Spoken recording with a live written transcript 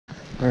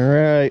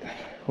Alright,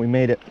 we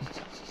made it.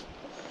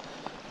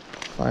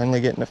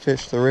 Finally getting to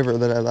fish the river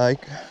that I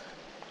like.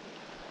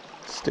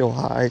 Still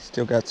high,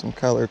 still got some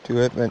color to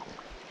it, but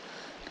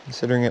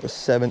considering it was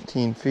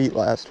 17 feet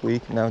last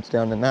week, now it's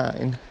down to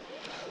 9,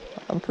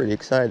 I'm pretty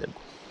excited.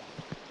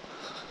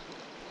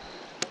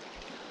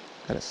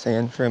 Got a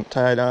sand shrimp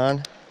tied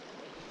on.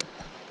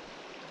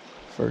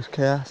 First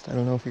cast, I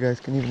don't know if you guys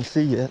can even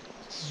see yet.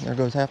 There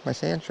goes half my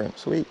sand shrimp,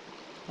 sweet.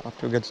 Off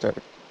to a good start.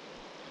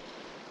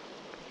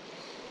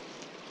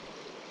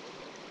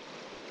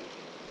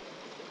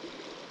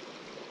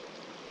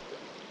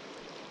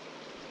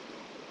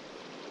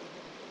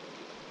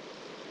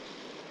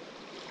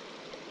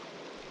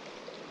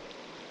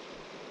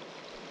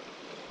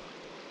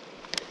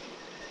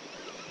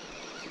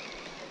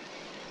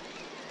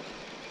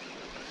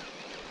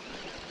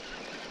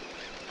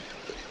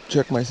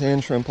 Checked my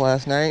sand shrimp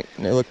last night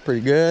and they looked pretty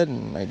good,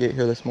 and I get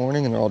here this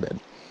morning and they're all dead.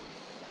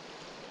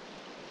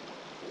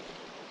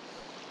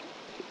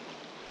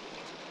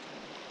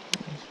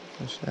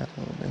 Fish that a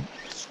little bit.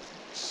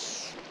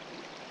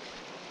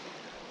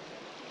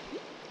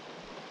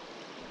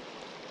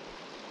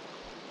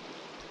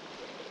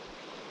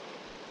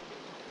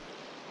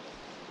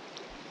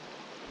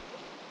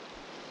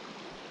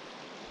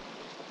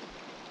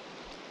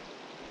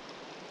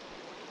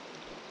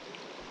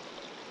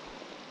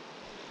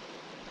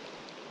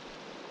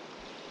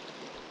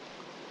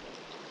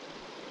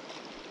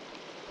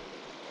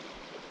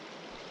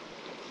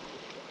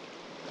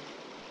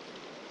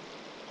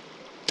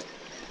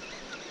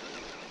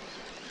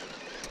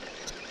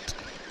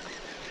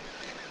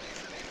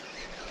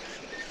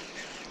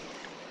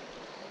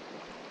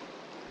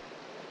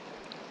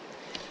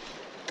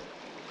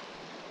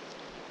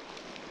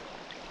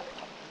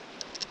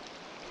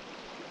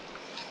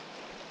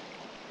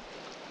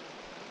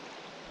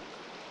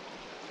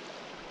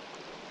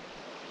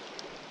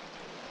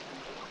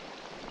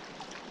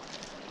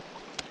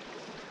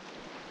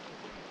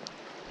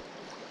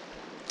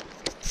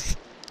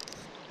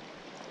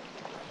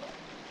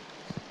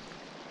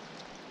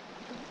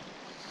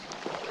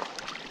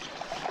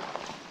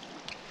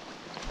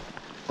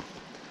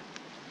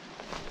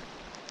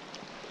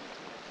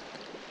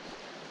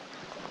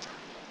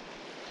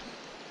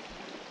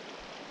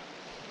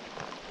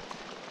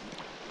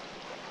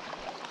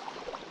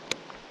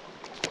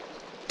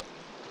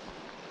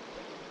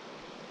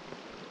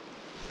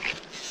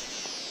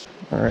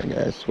 Alright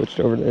guys, switched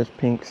over to this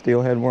pink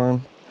steelhead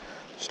worm.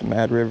 Just a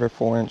Mad River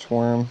 4-inch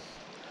worm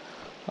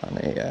on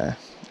a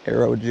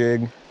arrow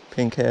jig,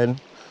 pink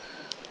head.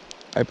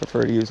 I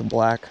prefer to use a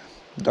black,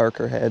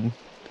 darker head,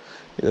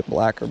 either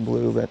black or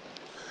blue, but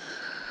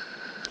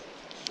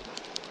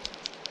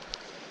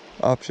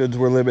options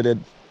were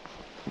limited.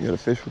 You gotta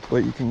fish with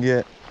what you can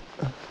get.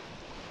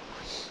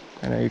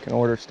 I know you can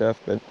order stuff,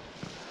 but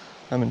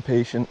I'm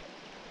impatient.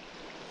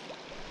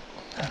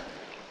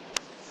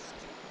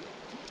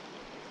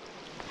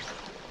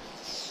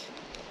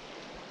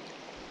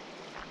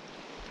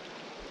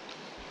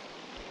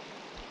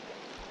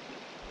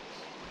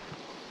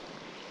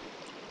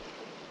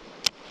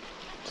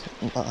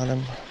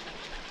 Bottom.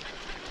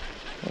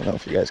 I don't know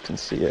if you guys can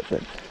see it,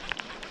 but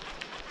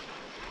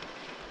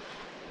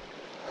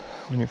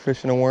when you're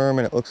fishing a worm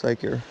and it looks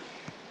like you're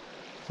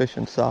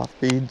fishing soft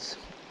beads,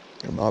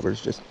 your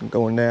bobber's just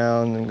going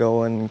down and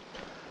going,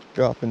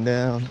 dropping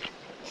down.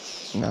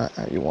 Not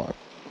how you want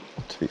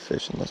to be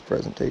fishing this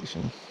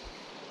presentation.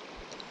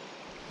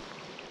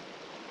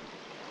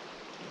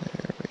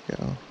 There we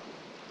go.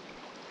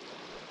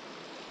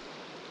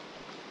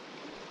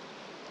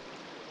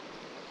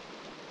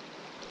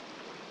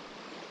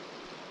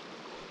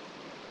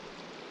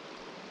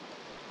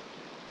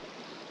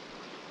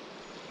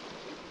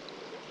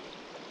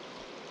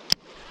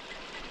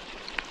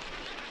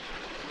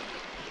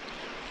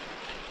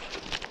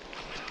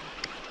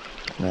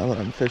 Now that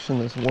I'm fishing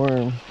this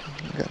worm,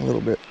 I've got a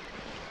little bit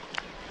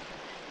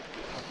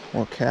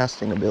more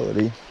casting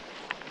ability.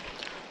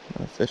 I'm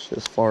going to fish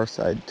this far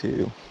side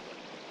too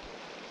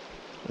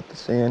with the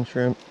sand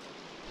shrimp.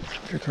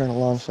 If you're trying to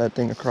launch that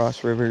thing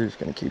across river, you're just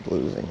going to keep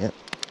losing it.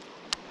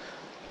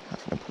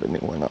 Having to put a new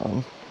one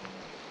on.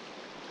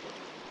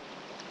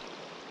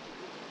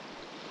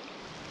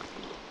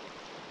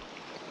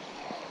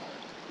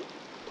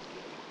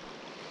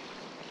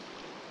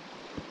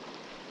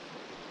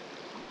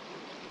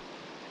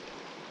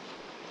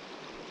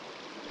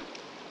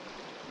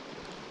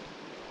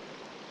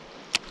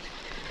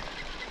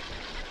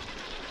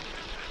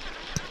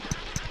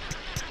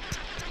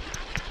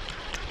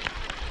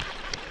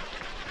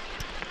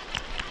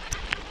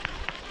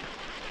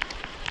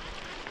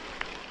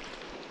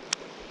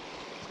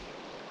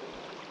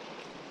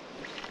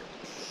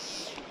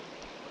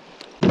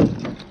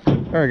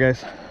 Alright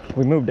guys,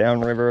 we moved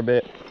downriver a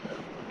bit.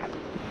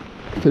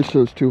 Fished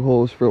those 2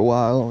 holes for a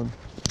while and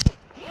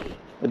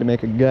had to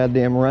make a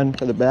goddamn run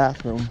for the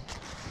bathroom.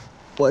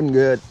 Wasn't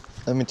good,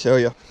 let me tell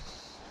you.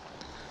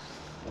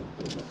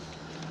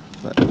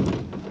 But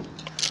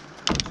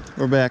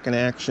we're back in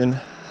action. I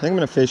think I'm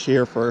gonna fish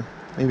here for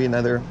maybe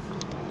another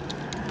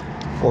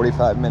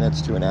 45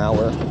 minutes to an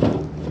hour,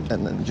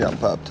 and then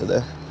jump up to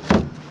the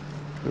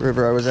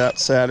river I was at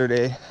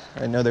Saturday.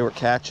 I know they were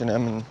catching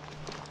them, and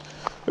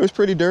it was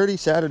pretty dirty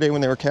Saturday when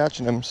they were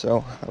catching them,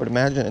 so I would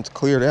imagine it's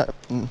cleared up.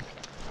 And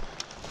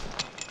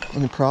the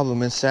only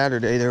problem is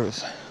Saturday there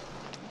was a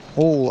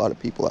whole lot of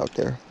people out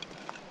there.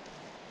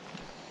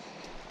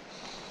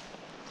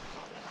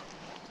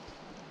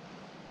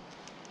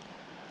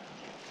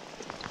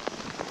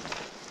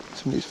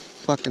 Somebody's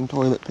fucking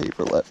toilet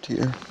paper left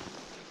here.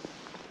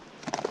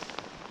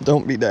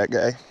 Don't be that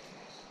guy.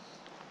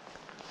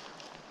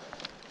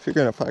 If you're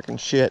gonna fucking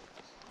shit,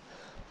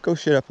 go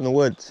shit up in the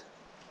woods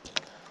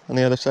on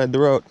the other side of the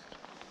road,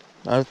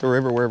 not at the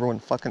river where everyone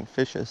fucking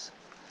fishes.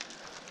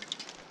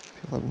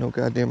 People have no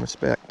goddamn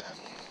respect.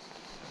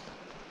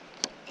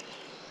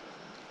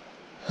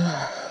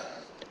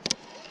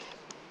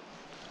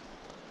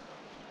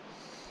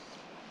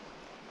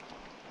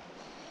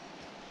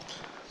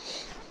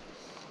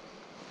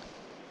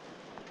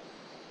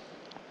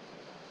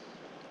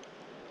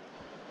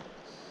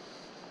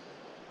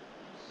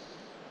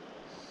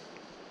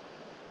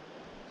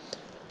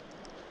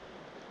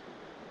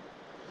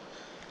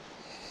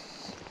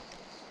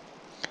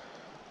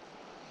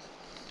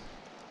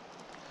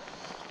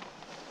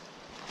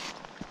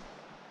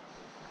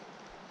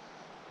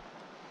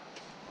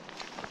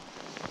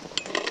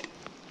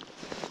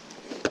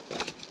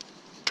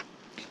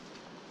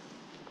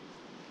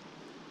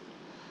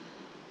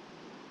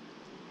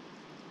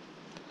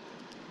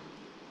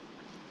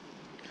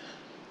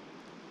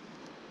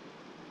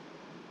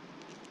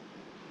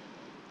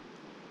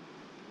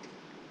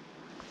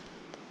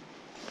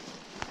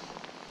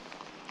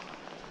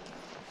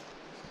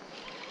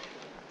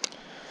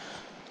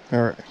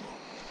 All right.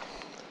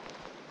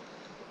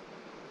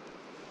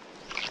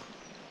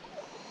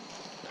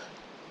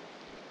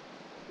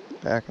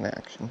 Back in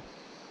action.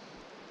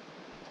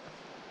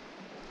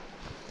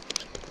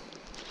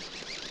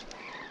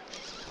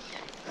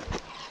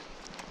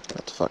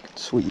 That's fucking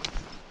sweet.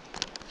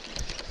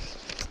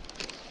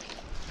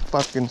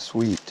 Fucking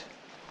sweet.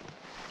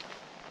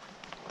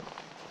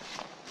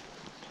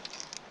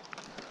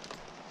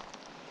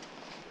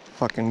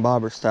 Fucking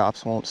bobber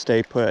stops won't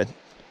stay put.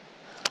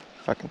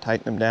 Fucking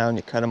tighten them down,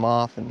 you cut them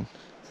off, and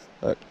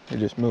look, they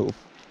just move.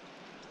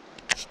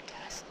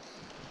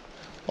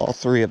 All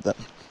three of them.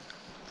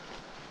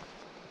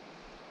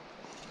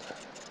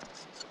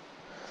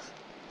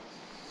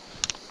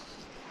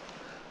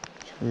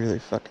 It's really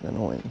fucking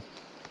annoying.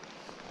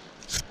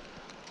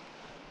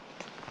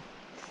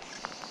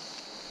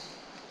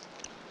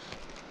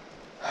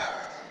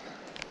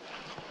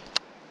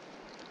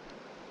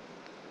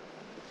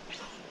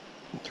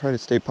 Try to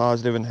stay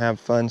positive and have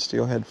fun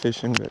steelhead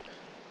fishing, but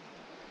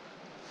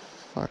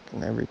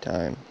fucking every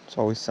time, it's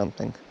always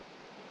something.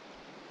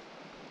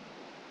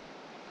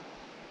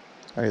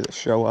 I either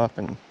show up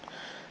and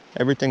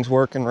everything's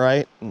working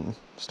right and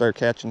start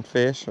catching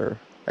fish, or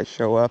I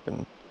show up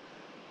and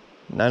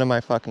none of my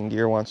fucking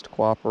gear wants to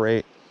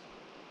cooperate.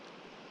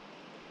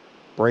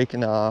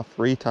 Breaking off,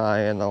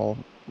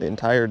 retying the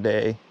entire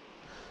day.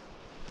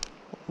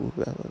 Ooh,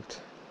 that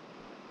looked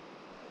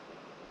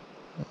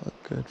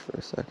good for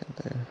a second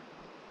there.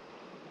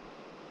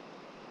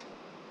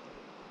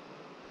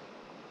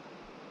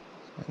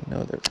 I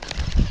know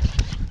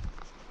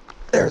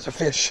there's a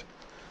fish.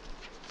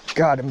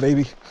 Got him,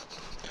 baby.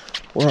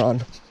 We're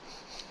on.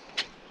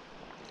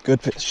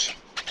 Good fish.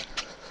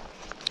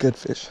 Good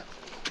fish.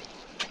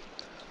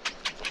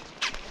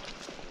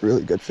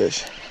 Really good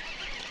fish.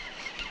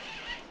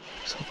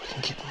 So we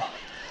can keep him on.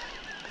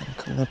 Got him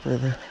coming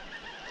upriver.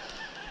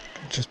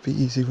 Just be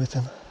easy with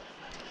him.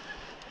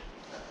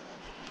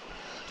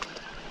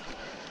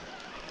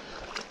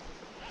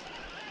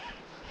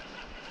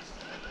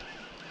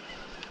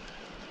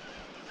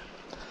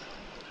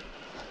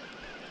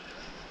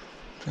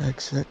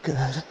 Drag set good.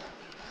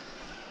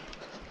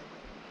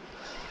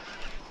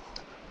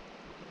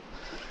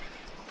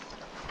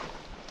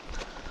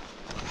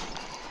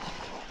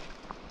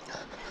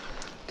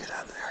 Get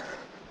out of there.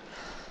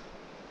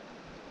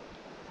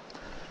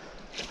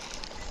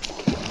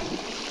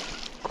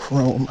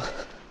 Chrome.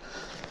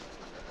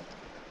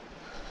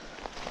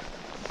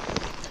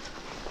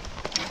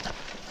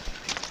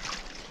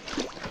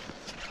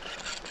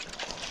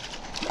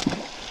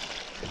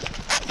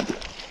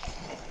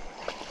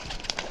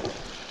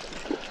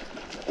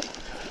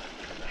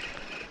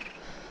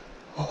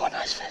 Oh,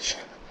 nice fish.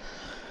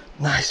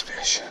 Nice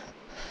fish.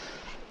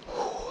 Ooh.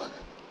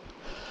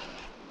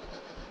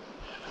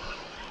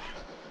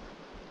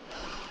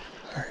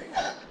 Alright.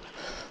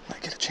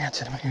 Might get a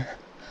chance at him here.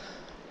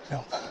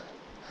 Nope.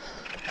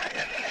 Not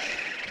yet.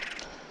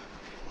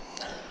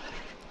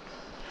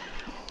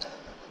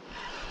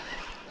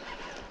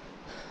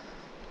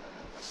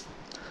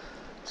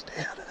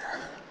 Stay out of there.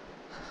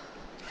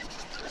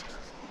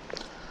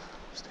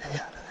 Stay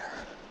out of there.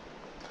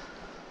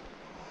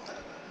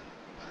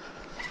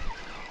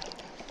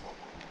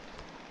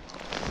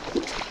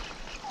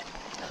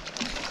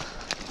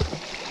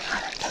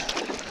 Alright.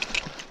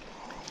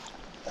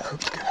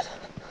 Hook's good.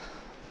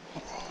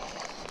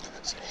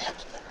 See.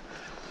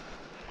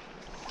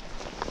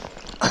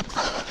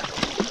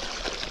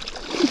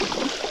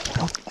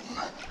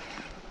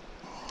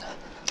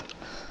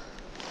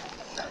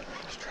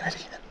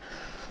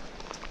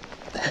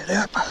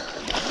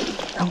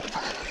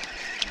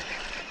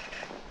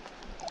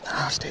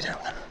 stay down.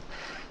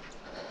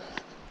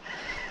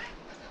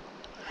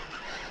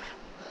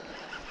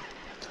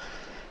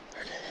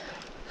 Okay.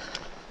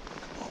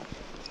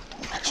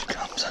 There she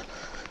comes.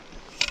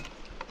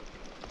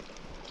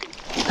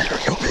 There we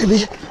go,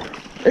 baby.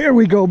 There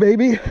we go,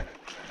 baby.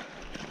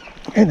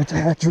 And it's a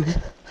hatchery.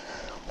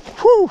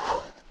 Whew.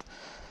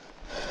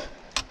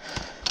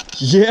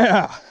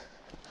 Yeah.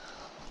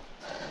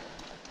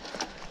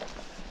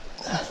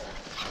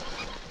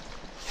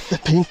 The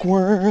pink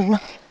worm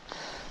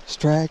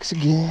strikes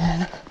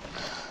again.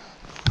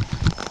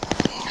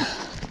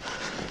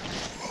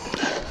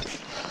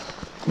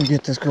 We'll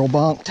get this girl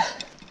bonked,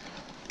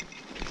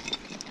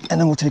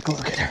 and then we'll take a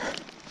look at her.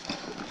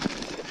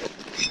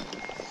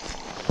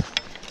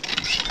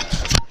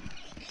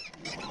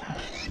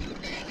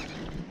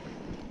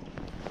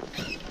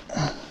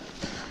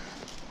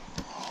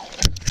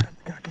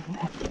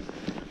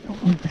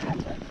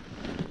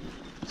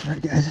 Sorry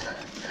guys,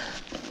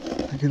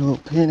 I get a little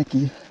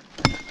panicky.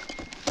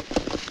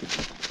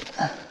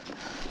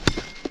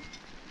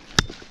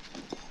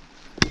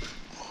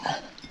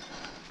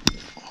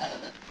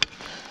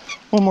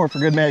 One more for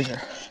good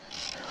measure.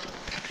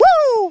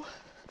 Woo!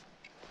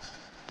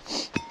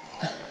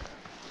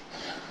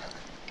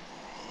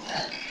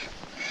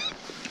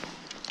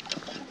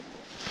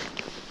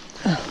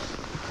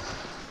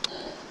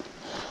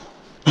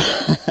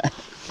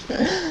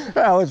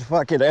 That was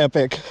fucking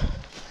epic.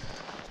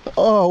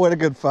 Oh, what a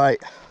good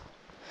fight.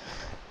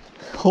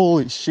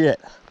 Holy shit.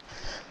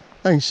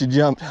 I think she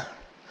jumped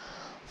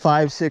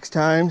 5-6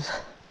 times.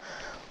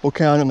 We'll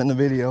count them in the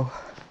video.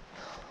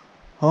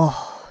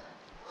 Oh.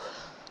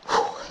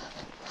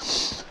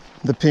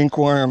 The pink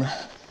worm.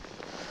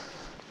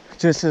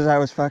 Just as I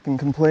was fucking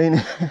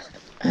complaining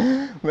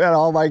about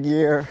all my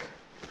gear,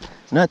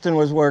 nothing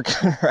was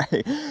working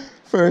right.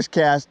 First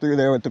cast through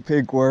there with the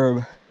pink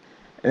worm,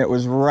 and it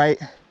was right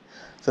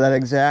to that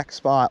exact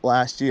spot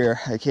last year.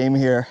 I came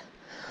here,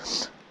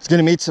 I was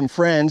gonna meet some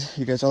friends.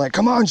 You guys are like,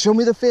 come on, show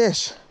me the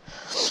fish.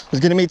 I was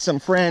gonna meet some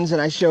friends,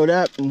 and I showed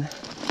up and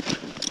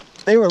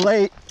they were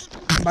late.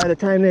 By the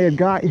time they had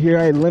got here,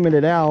 I had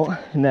limited out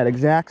in that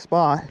exact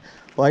spot.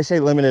 Well, I say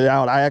limited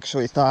out, I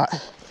actually thought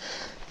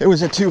it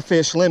was a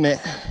 2-fish limit,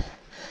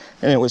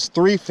 and it was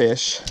 3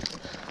 fish,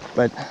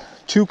 but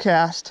 2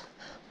 cast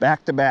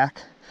back to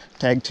back,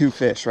 tagged 2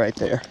 fish right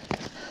there.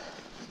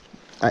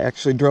 I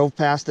actually drove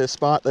past this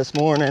spot this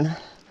morning, and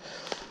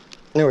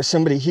there was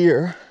somebody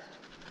here,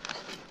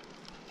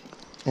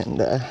 and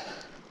as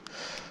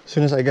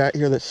soon as I got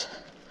here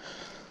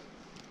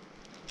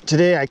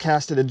today I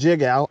casted a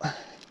jig out,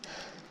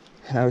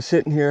 and I was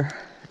sitting here,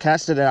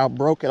 casted it out,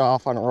 broke it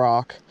off on a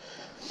rock.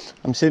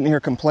 I'm sitting here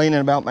complaining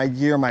about my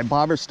gear. My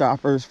bobber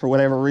stoppers, for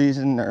whatever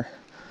reason, are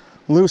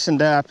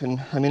loosened up,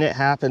 and I mean, it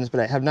happens, but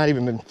I have not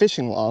even been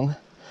fishing long.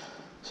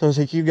 So I was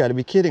like, you gotta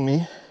be kidding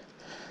me.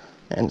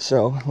 And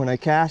so when I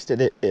casted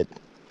it, it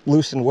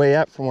loosened way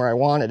up from where I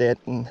wanted it,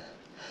 and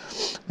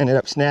ended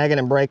up snagging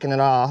and breaking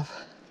it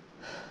off.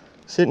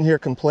 Sitting here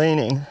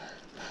complaining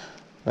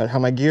about how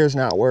my gear's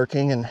not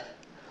working, and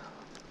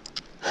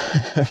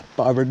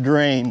bobber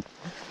drained.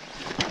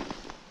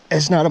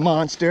 It's not a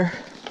monster,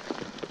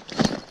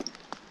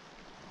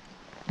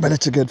 but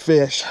it's a good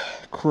fish.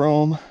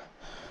 Chrome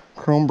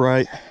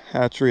bright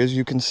hatchery, as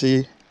you can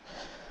see.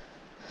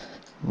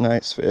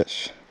 Nice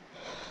fish.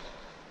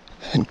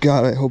 And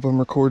God, I hope I'm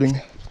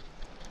recording.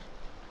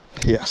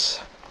 Yes.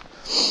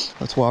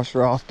 Let's wash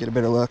her off, get a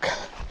better look,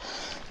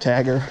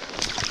 tag her,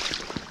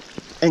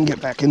 and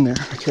get back in there.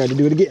 I tried to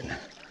do it again.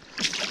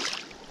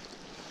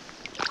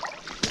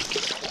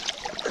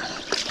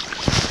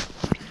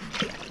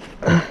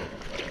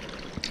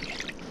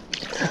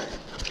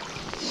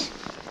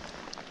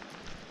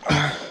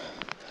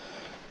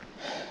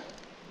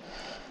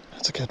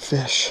 That's a good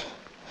fish.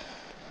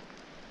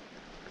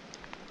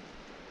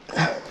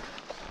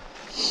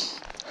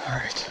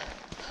 Alright.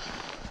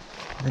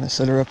 We're gonna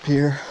set her up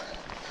here.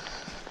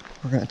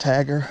 We're gonna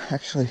tag her.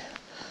 Actually,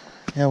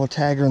 yeah, we'll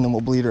tag her and then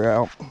we'll bleed her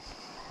out.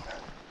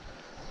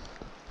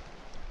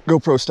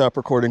 GoPro, stop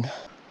recording.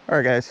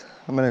 Alright guys,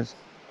 I'm gonna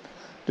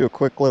do a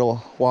quick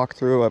little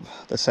walkthrough of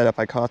the setup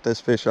I caught this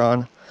fish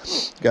on.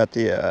 Got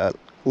the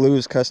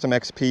Lew's Custom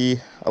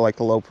XP. I like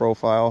the low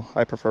profile.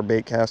 I prefer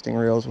bait casting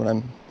reels when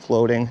I'm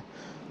floating.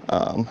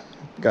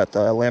 Got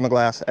the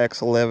Lamiglass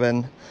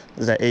X11.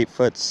 This is at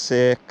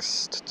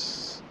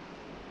 8'6",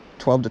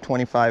 12 to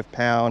 25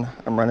 pound.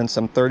 I'm running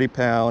some 30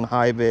 pound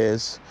high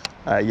vis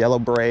yellow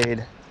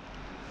braid,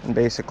 and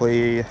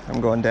basically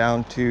I'm going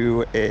down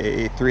to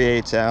a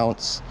 3/8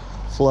 ounce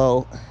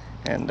float.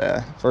 And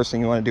first thing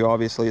you want to do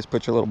obviously is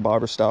put your little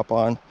bobber stop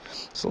on.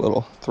 It's a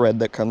little thread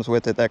that comes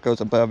with it that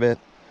goes above it,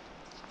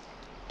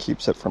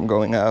 keeps it from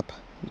going up.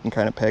 You can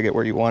kind of peg it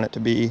where you want it to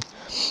be.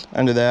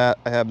 Under that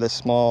I have this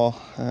small,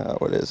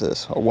 what is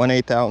this, a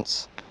 1/8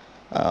 ounce,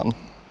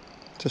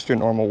 just your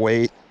normal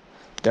weight,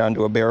 down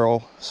to a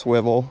barrel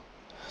swivel.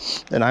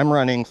 Then I'm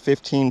running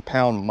 15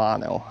 pound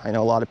mono. I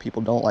know a lot of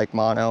people don't like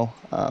mono.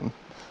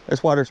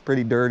 This water's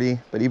pretty dirty,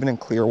 but even in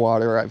clear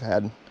water I've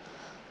had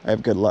I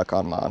have good luck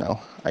on mono.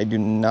 I do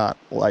not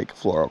like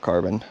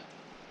fluorocarbon.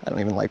 I don't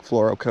even like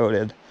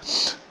fluoro-coated.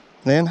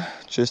 Then,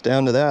 just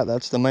down to that,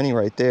 that's the money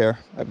right there.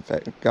 I've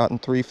gotten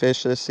 3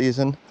 fish this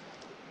season,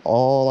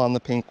 all on the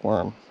pink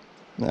worm.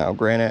 Now,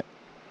 granted,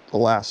 the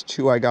last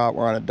 2 I got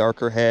were on a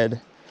darker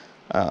head,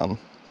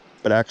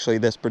 but actually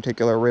this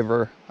particular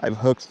river, I've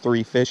hooked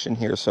 3 fish in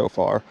here so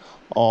far,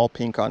 all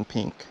pink on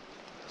pink.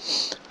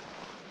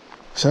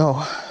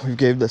 So, we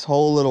gave this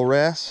whole little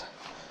rest.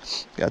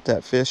 Got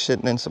that fish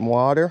sitting in some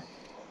water.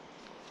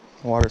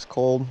 The water's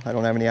cold, I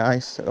don't have any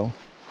ice, so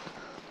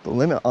the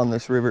limit on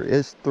this river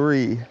is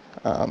 3.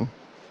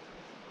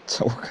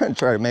 So we're gonna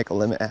try to make a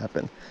limit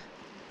happen.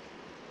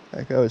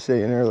 Like I was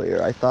saying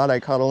earlier, I thought I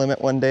caught a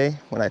limit one day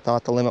when I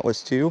thought the limit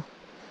was 2,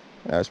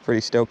 and I was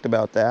pretty stoked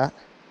about that.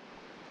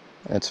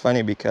 And it's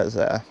funny because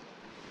the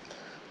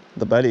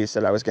buddies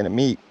that I was gonna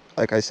meet,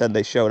 like I said,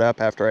 they showed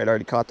up after I'd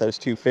already caught those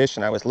 2 fish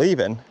and I was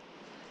leaving.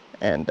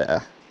 And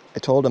I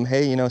told them,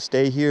 hey, you know,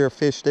 stay here,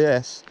 fish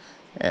this.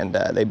 And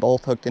they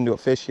both hooked into a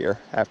fish here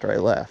after I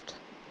left.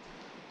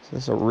 So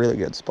this is a really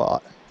good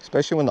spot.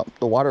 Especially when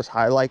the water's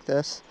high like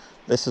this,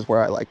 this is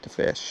where I like to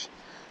fish.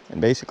 And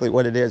basically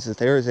what it is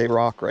there is a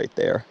rock right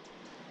there.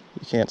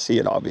 You can't see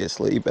it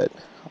obviously, but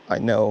I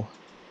know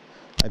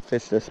I've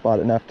fished this spot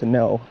enough to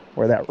know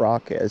where that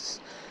rock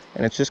is.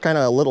 And it's just kind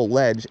of a little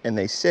ledge, and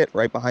they sit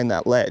right behind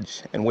that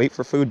ledge and wait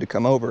for food to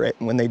come over it.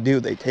 And when they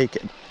do, they take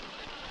it.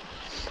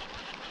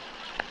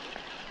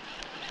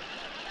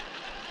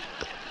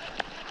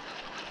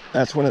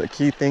 That's one of the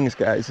key things,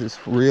 guys, is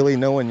really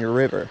knowing your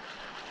river.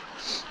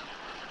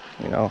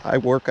 You know, I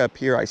work up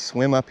here, I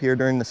swim up here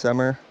during the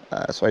summer,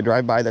 so I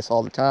drive by this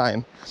all the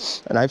time.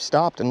 And I've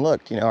stopped and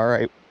looked, you know, all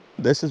right,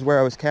 this is where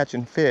I was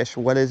catching fish.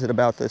 What is it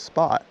about this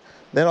spot?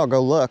 Then I'll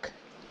go look,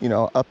 you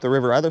know, up the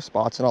river other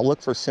spots, and I'll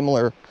look for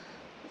similar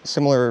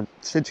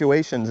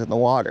situations in the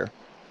water.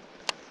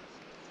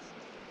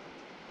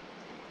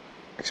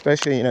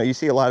 Especially, you know, you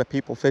see a lot of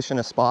people fishing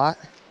a spot,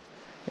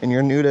 and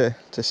you're new to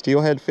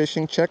steelhead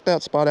fishing, check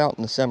that spot out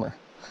in the summer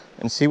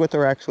and see what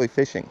they're actually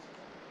fishing.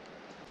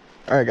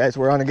 All right, guys,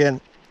 we're on again.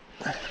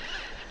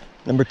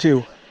 Number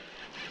 2.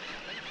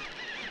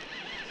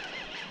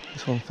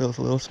 This one feels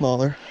a little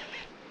smaller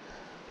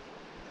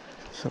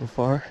so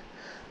far.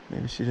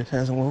 Maybe she just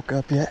hasn't woke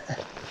up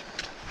yet.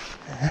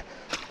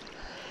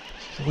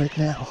 She's awake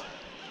now.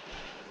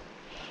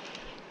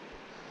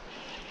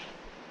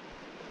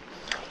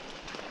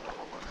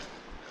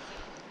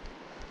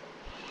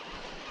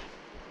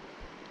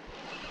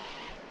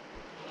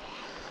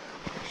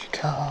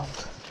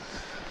 Comes.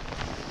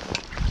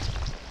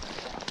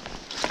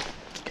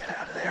 Get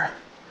out of there.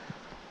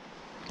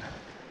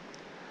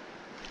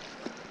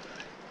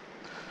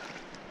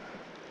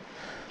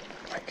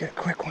 Might get a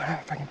quick one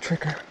if I can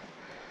trick her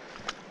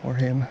or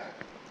him.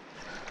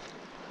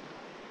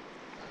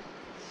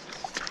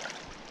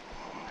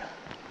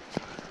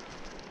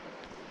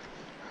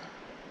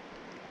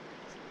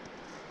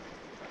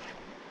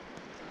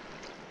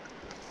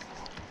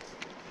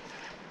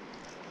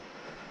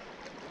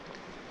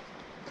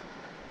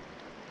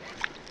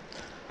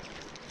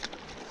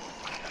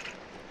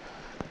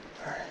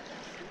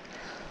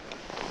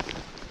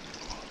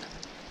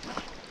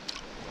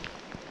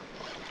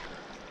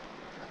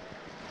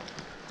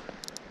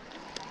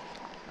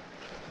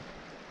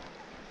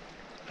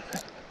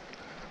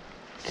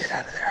 Get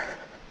out of there.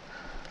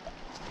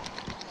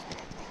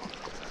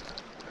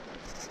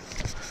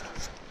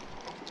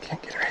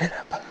 Can't get her head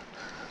up.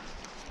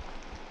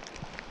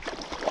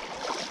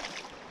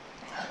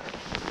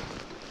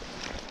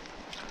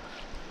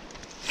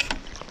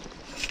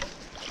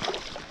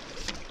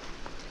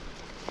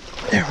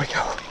 There we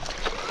go.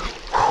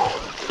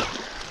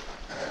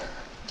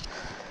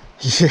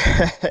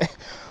 Yeah.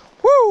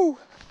 Woo!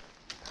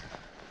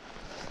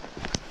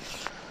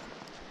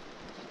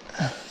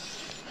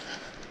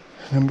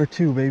 Number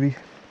 2, baby.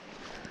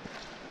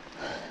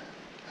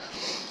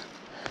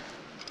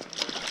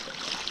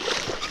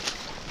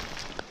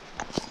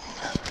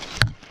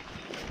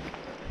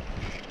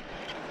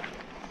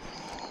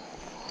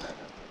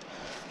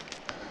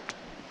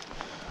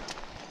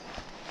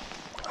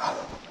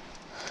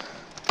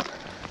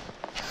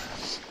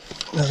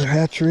 Another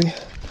hatchery.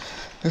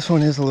 This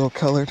one is a little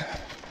colored.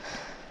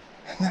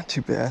 Not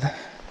too bad.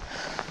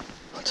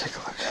 I'll take a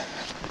look.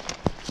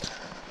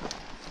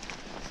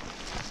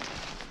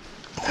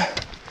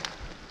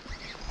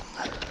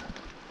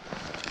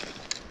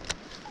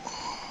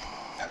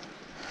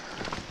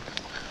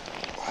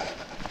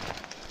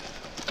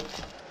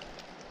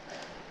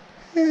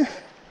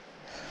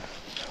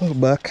 Little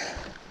buck.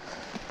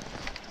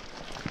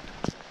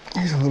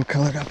 He's a little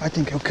colored up. I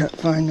think he'll cut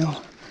fine though.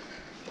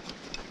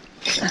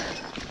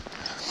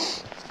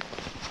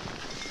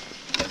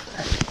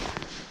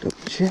 Double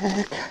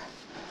check.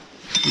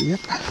 Yep.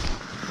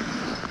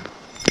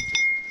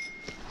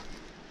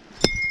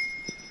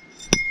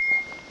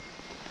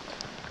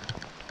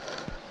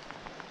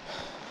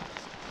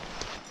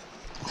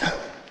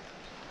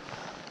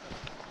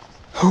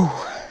 Whew.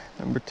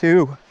 Number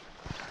 2.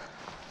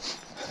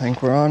 I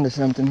think we're on to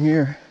something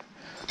here.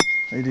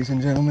 ladies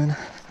and gentlemen.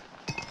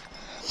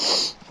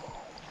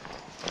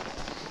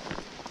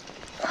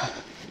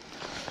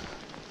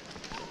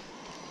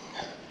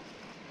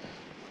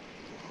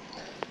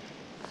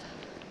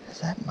 Is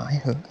that my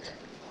hook?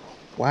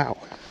 Wow.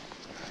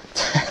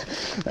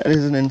 That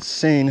is an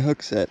insane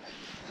hook set.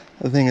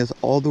 The thing is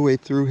all the way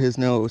through his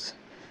nose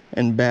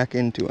and back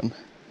into him.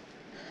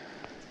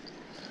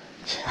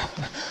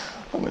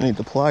 I'm gonna need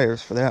the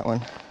pliers for that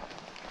one.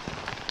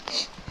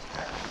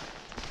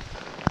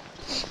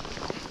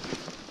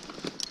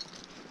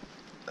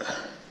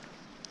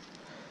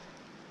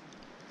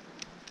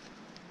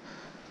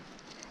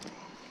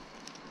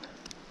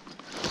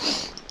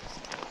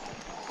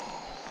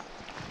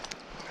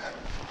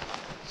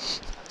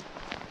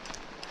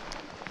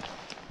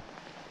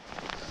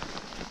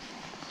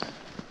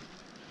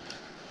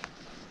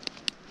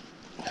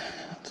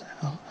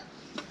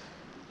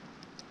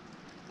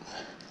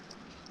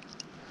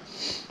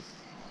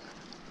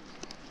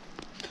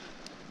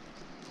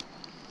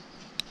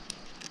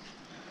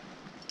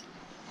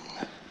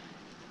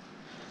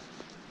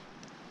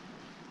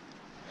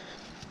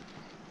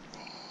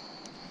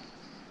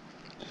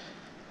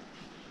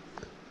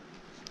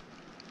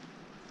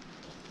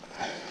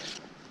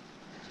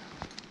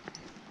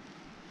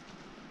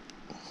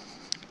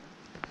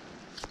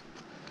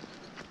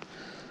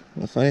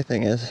 The funny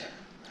thing is,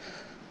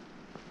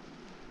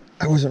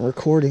 I wasn't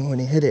recording when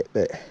he hit it,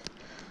 but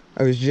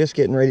I was just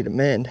getting ready to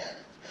mend,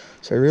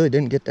 so I really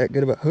didn't get that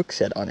good of a hook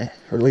set on it,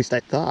 or at least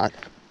I thought.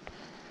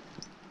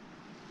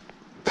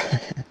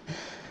 That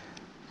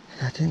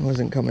thing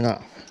wasn't coming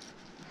off.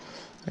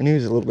 I knew he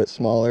was a little bit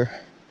smaller.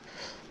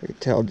 I could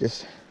tell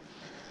just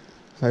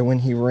by when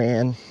he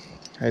ran,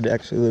 I had to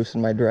actually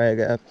loosen my drag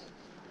up,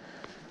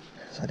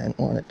 because I didn't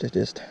want it to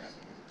just,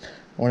 I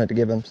wanted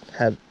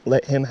to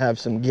let him have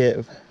some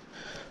give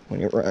when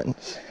he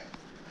runs.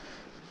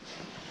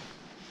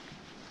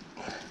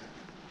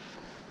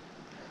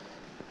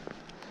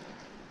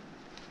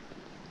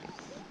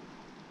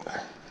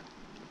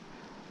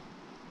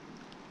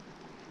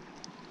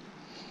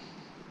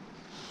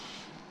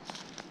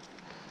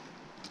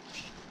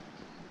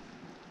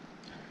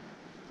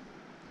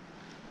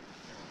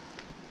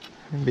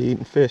 I'm gonna be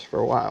eating fish for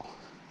a while.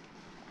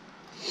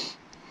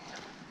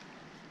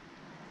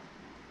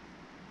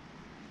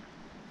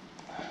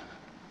 Not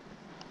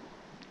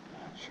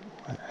sure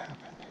what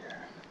happened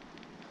here.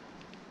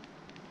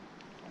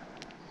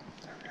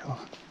 There we go.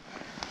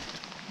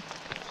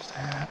 There's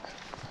that.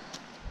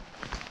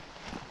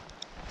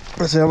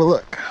 Let's have a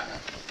look.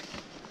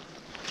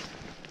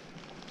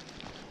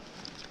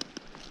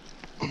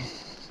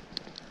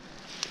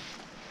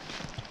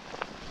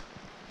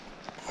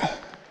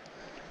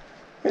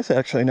 It's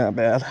actually not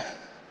bad.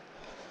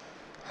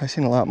 I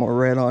seen a lot more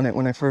red on it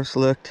when I first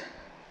looked.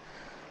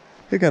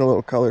 It got a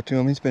little color to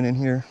him. He's been in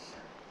here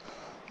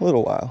a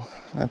little while,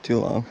 not too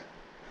long.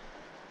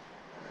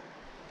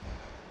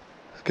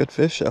 Good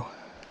fish though.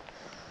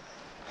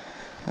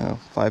 Oh,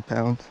 5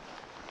 pounds.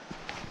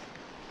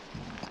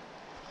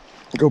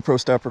 GoPro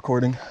stopped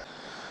recording.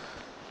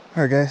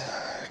 Alright guys,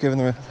 giving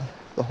the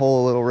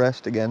hole a little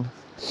rest again.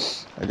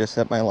 I just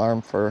set my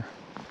alarm for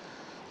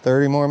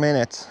 30 more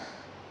minutes.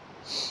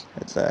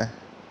 It's what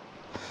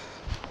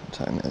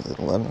time is it?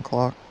 11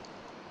 o'clock?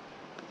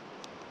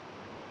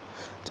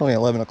 It's only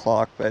 11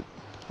 o'clock, but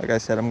like I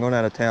said, I'm going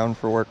out of town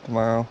for work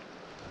tomorrow.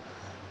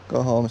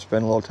 Go home,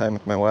 spend a little time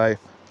with my wife,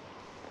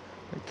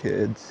 my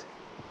kids,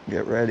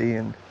 get ready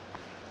and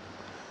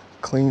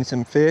clean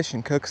some fish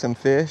and cook some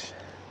fish.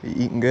 Be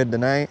eating good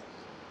tonight.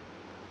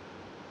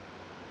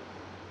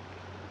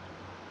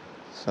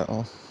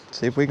 So,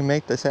 see if we can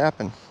make this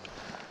happen.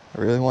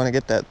 I really want to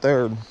get that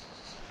third.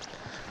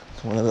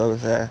 It's one of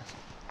those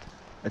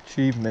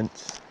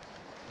achievements.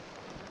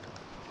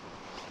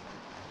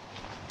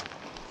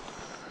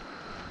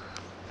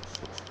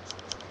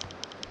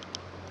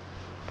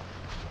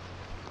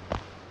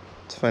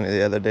 It's funny,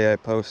 the other day I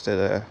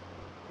posted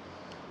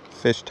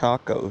fish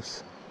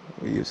tacos.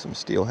 We used some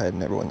steelhead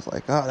and everyone's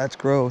like, oh, that's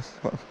gross.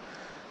 Well,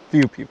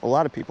 a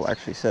lot of people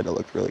actually said it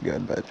looked really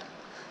good, but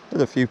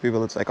there's a few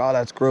people that's like, oh,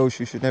 that's gross,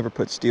 you should never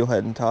put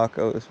steelhead in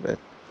tacos. But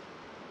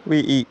we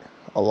eat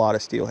a lot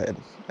of steelhead.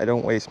 I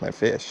don't waste my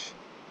fish.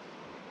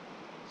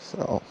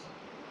 So,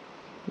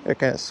 you gotta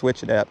kind of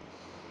switch it up.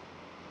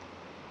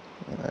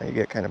 You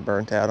get kind of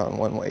burnt out on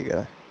one way. You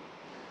gotta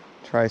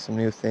try some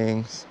new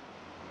things.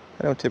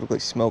 I don't typically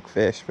smoke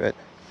fish, but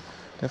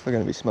definitely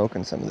gonna be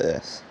smoking some of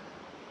this.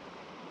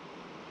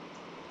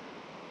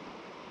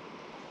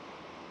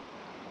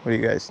 What do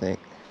you guys think?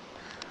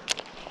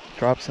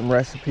 Drop some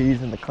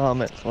recipes in the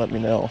comments. Let me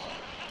know.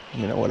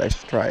 Let me know what I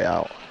should try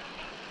out.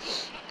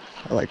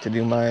 I like to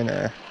do mine.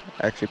 I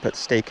actually put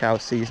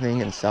steakhouse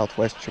seasoning and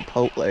Southwest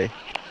Chipotle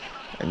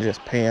and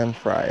just pan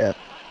fry it,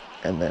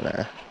 and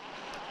then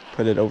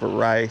put it over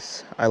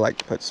rice. I like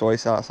to put soy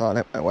sauce on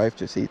it. My wife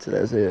just eats it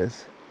as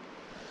is.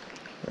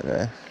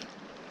 But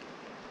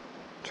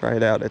try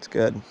it out. It's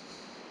good.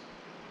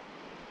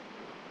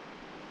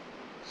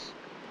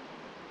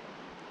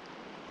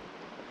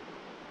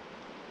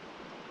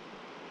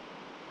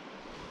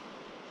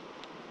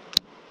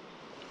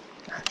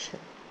 Ah, shit.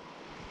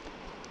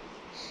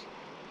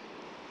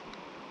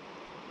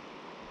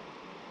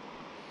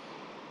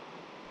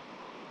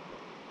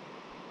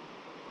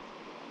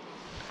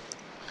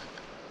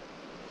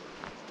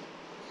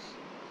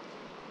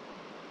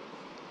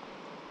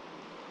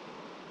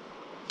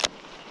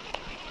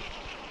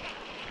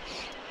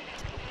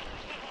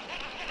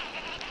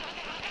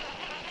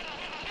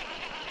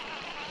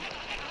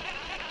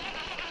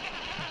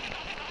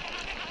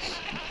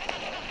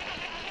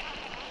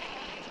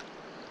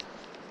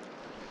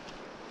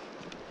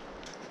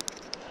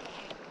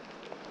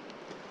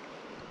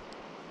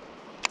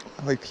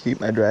 I like to keep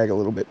my drag a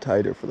little bit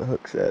tighter for the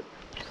hook set,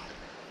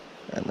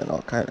 and then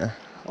I'll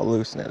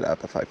loosen it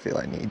up if I feel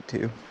I need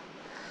to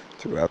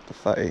throughout the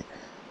fight.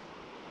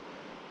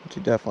 But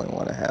you definitely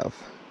want to have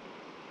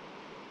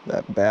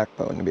that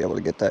backbone to be able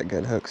to get that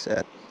good hook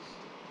set.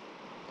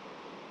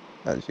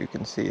 As you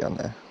can see on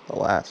the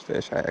last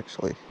fish, I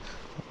actually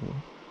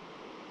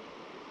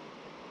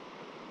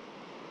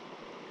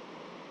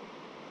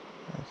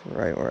that's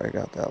right where I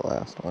got that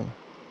last one.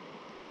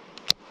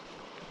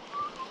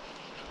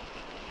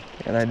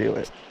 Can I do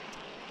it?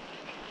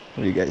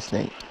 What do you guys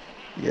think?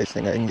 You guys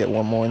think I can get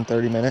one more in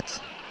 30 minutes?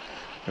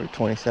 Or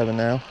 27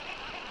 now?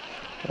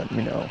 Let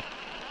me know.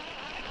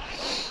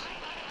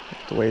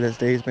 The way this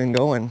day's been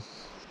going,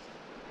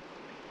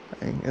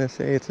 I ain't gonna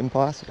say it's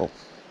impossible.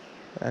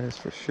 That is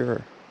for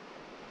sure.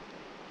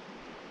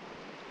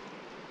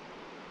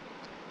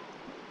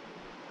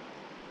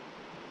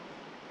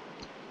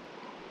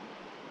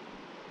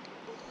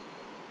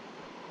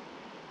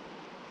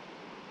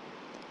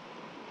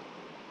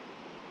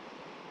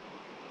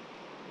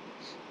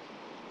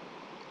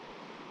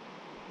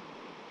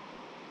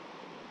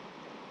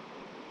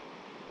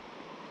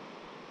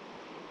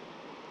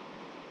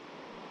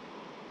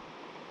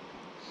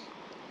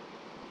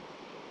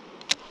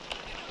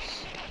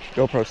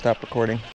 GoPro, stop recording.